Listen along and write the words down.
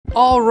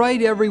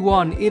Alright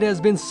everyone, it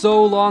has been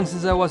so long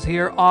since I was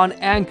here on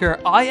Anchor.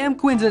 I am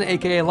Quinton,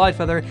 aka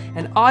Lightfeather,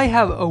 and I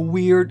have a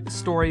weird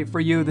story for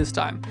you this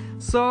time.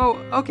 So,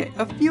 okay,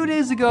 a few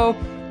days ago,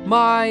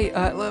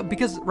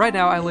 because right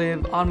now I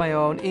live on my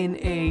own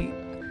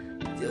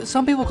in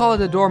some people call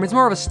it a dorm, it's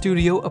more of a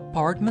studio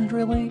apartment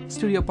really?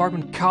 Studio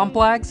apartment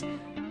complex?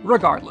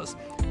 Regardless.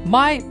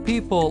 My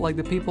people, like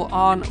the people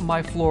on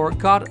my floor,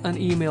 got an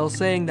email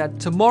saying that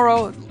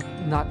tomorrow,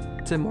 not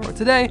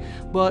today,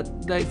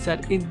 but they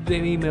said in the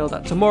email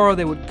that tomorrow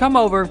they would come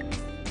over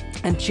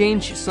and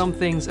change some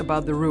things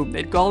about the room.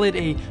 They'd call it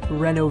a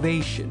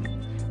renovation.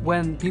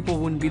 When people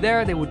wouldn't be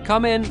there, they would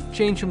come in,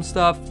 change some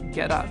stuff,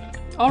 get out.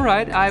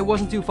 Alright, I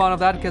wasn't too fond of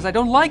that because I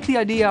don't like the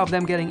idea of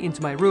them getting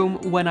into my room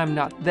when I'm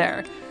not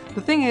there.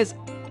 The thing is,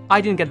 I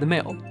didn't get the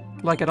mail,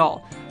 like at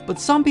all. But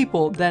some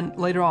people then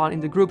later on in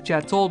the group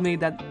chat told me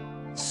that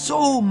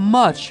so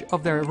much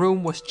of their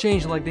room was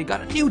changed, like they got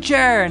a new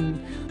chair and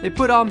they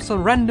put on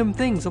some random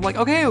things. I'm like,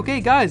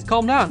 okay guys,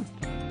 calm down.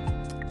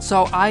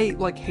 So I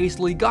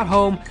hastily got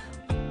home,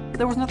 but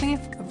there was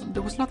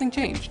nothing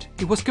changed.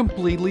 It was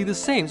completely the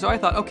same. So I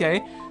thought,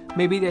 okay,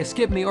 maybe they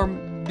skipped me, or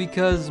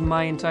because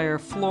my entire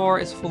floor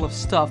is full of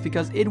stuff,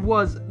 because it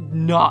was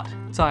not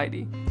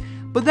tidy.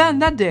 But then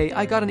that day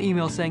I got an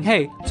email saying,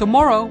 hey,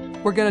 tomorrow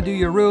we're gonna do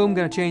your room,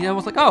 gonna change. And I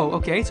was like, oh,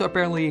 okay, so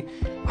apparently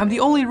I'm the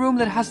only room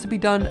that has to be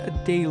done a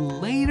day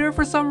later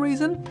for some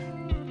reason.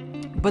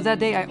 But that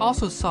day I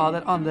also saw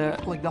that on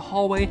the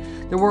hallway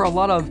there were a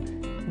lot of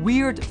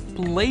weird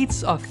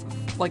plates of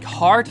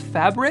hard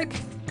fabric.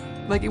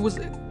 It was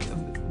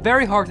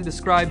very hard to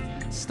describe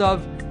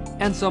stuff,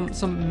 and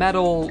some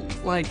metal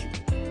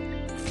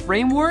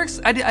frameworks.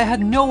 I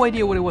had no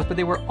idea what it was, but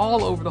they were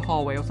all over the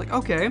hallway. I was like,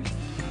 okay,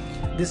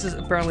 this is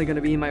apparently going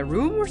to be in my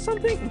room or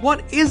something?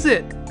 What is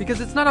it? Because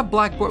it's not a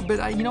blackboard,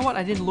 but you know what?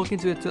 I didn't look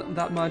into it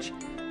that much.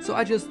 So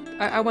I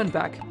went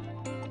back.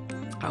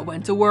 I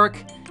went to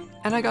work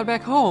and I got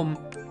back home.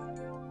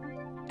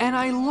 And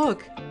I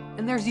look,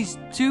 and there's these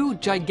two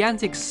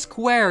gigantic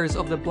squares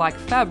of the black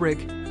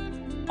fabric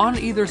on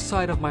either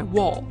side of my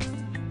wall.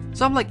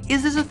 So I'm like,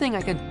 is this a thing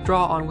I can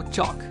draw on with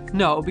chalk?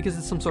 No, because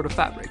it's some sort of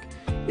fabric.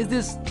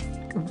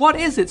 What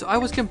is it? So I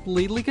was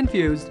completely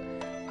confused.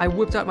 I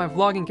whipped out my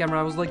vlogging camera.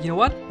 I was like, you know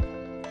what?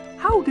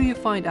 How do you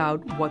find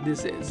out what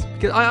this is?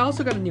 Because I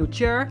also got a new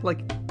chair,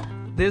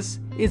 this.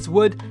 It's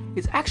wood.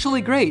 It's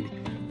actually great.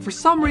 For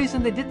some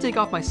reason, they did take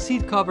off my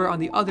seat cover on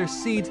the other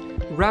seat,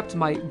 wrapped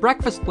my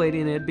breakfast plate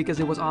in it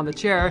because it was on the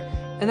chair,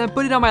 and then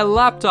put it on my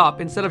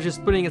laptop instead of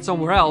just putting it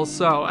somewhere else.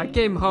 So I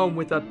came home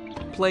with a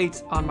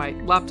plate on my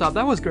laptop.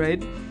 That was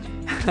great.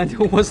 I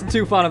wasn't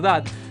too fond of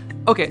that.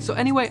 Okay, so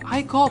anyway,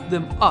 I called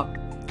them up.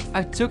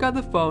 I took out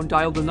the phone,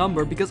 dialed the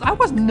number, because I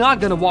was not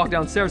gonna walk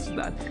downstairs to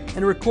that,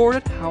 and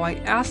recorded how I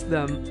asked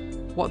them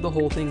what the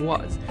whole thing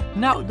was.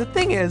 Now, the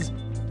thing is,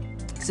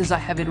 since I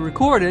have it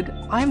recorded,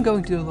 I'm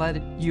going to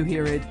let you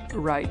hear it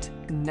right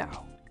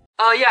now.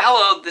 Yeah,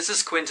 hello, this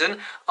is Quinton.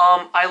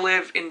 I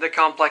live in the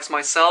complex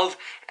myself,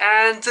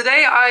 and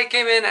today I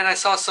came in and I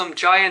saw some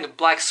giant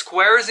black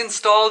squares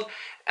installed,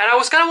 and I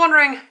was kind of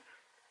wondering,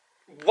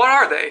 what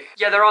are they?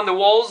 Yeah, they're on the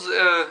walls.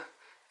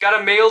 Got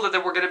a mail that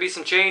there were going to be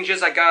some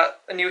changes. I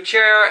got a new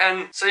chair,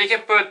 and so you can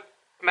put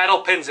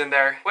metal pins in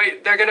there.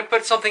 Wait, they're going to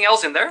put something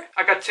else in there?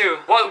 I got two.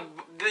 What?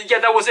 Yeah,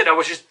 that was it. I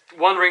was just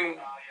wondering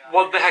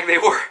what the heck they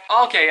were.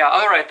 Okay, yeah,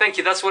 alright, thank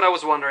you. That's what I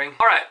was wondering.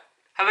 Alright,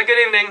 have a good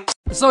evening.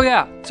 So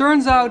yeah,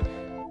 turns out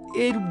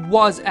it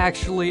was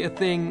actually a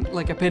thing,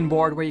 like a pin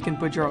board where you can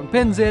put your own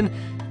pins in.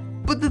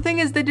 But the thing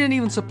is, they didn't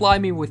even supply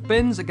me with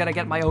pins. I gotta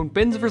get my own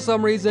pins for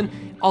some reason.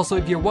 Also,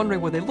 if you're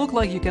wondering what they look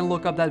like, you can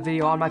look up that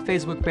video on my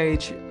Facebook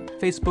page,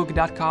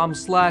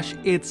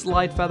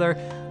 facebook.com/itslightfeather.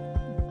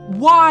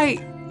 Why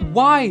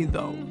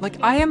though?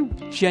 I am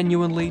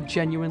genuinely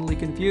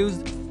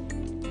confused.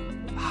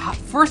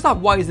 First off,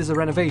 why is this a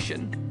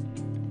renovation?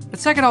 And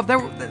second off,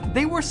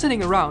 they were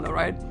sitting around,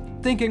 alright,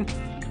 thinking,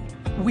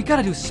 we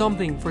gotta do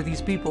something for these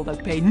people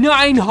that pay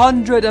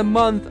 $900 a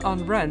month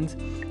on rent.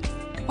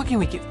 What can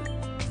we give them?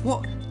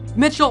 Well,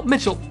 Mitchell,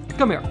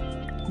 come here.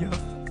 Yeah.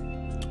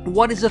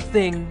 What is a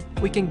thing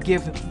we can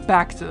give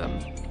back to them?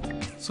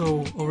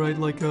 So, alright,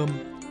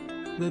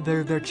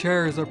 their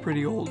chairs are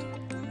pretty old.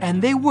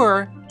 And it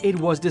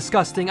was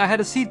disgusting. I had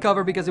a seat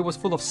cover because it was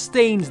full of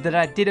stains that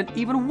I didn't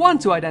even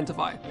want to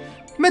identify.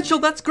 Mitchell,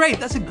 that's great.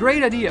 That's a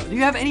great idea. Do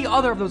you have any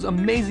other of those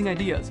amazing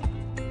ideas?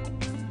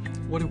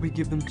 What do we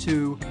give them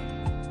to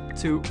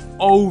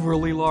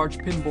overly large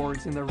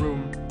pinboards in their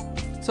room?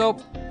 So,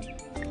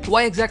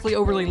 why exactly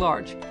overly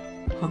large?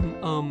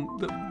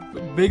 The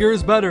bigger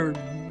is better,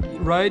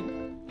 right?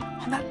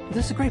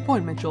 That's a great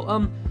point, Mitchell.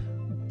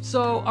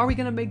 So are we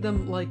gonna make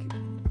them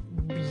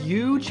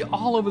huge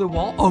all over the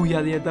wall? Oh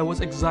yeah, that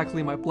was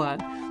exactly my plan.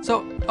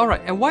 So,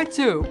 alright, and why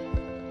two?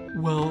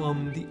 Well,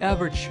 the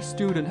average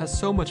student has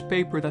so much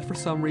paper that for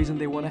some reason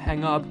they want to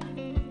hang up.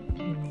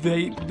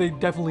 They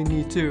definitely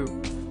need two.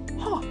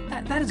 Huh,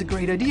 that is a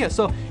great idea.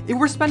 So, if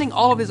we're spending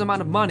all of this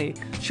amount of money,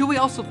 should we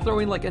also throw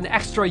in an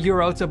extra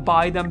euro to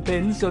buy them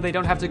pins so they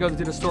don't have to go to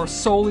the store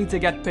solely to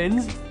get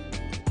pins?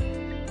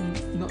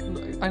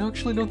 I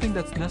actually don't think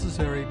that's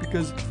necessary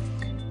because,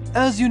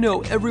 as you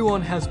know,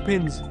 everyone has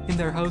pins in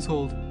their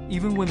household,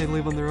 even when they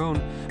live on their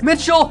own.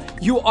 Mitchell,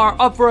 you are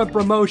up for a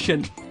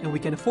promotion, and we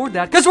can afford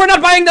that because we're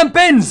not buying them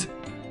pins!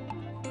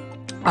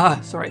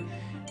 Sorry.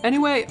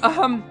 Anyway,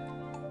 I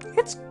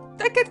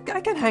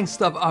can hang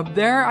stuff up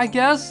there, I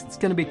guess. It's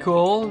gonna be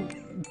cool.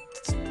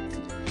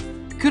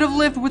 Could have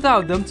lived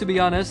without them, to be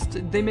honest.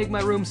 They make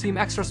my room seem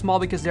extra small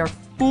because they're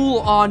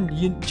full-on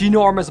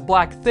ginormous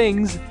black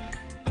things,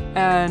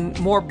 and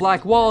more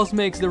black walls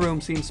makes the room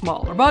seem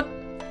smaller. But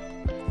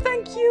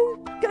thank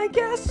you, I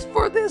guess,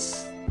 for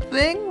this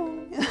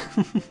thing.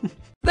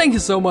 Thank you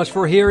so much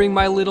for hearing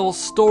my little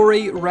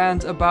story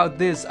rant about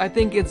this. I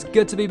think it's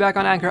good to be back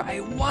on Anchor. I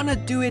want to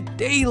do it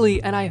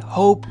daily, and I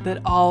hope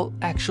that I'll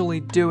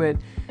actually do it.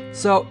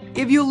 So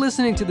if you're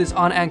listening to this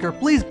on Anchor,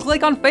 please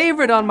click on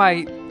favorite on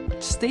my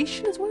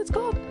station is what it's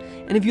called.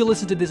 And if you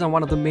listen to this on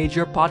one of the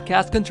major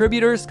podcast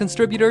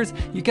contributors,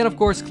 you can of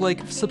course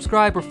click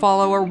subscribe or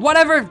follow or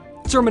whatever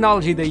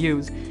terminology they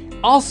use.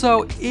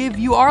 Also, if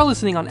you are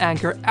listening on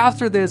Anchor,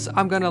 after this,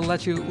 I'm gonna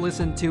let you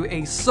listen to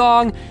a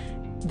song.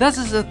 This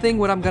is the thing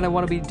what I'm gonna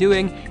want to be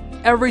doing.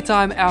 Every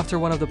time after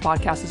one of the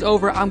podcasts is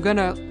over, I'm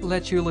gonna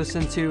let you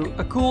listen to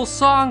a cool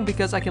song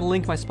because I can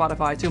link my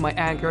Spotify to my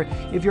Anchor.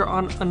 If you're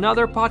on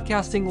another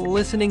podcasting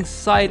listening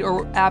site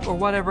or app or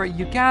whatever,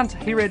 you can't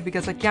hear it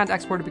because I can't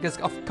export it because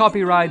of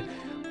copyright,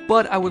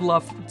 but I would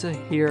love to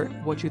hear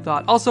what you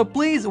thought. Also,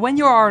 please, when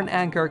you are on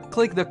Anchor,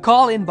 click the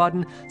call in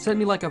button, send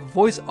me like a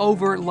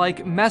voiceover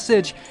like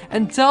message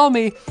and tell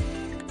me,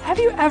 have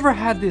you ever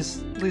had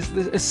this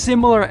a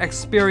similar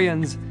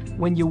experience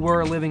when you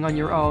were living on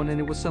your own and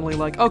it was suddenly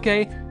like,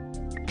 okay,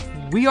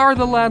 we are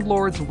the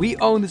landlords, we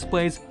own this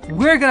place,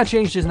 we're gonna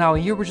change this now,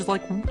 and you were just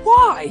like,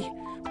 why?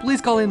 Please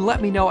call in,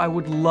 let me know, I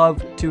would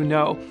love to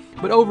know.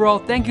 But overall,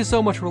 thank you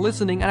so much for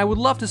listening, and I would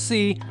love to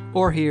see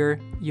or hear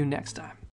you next time.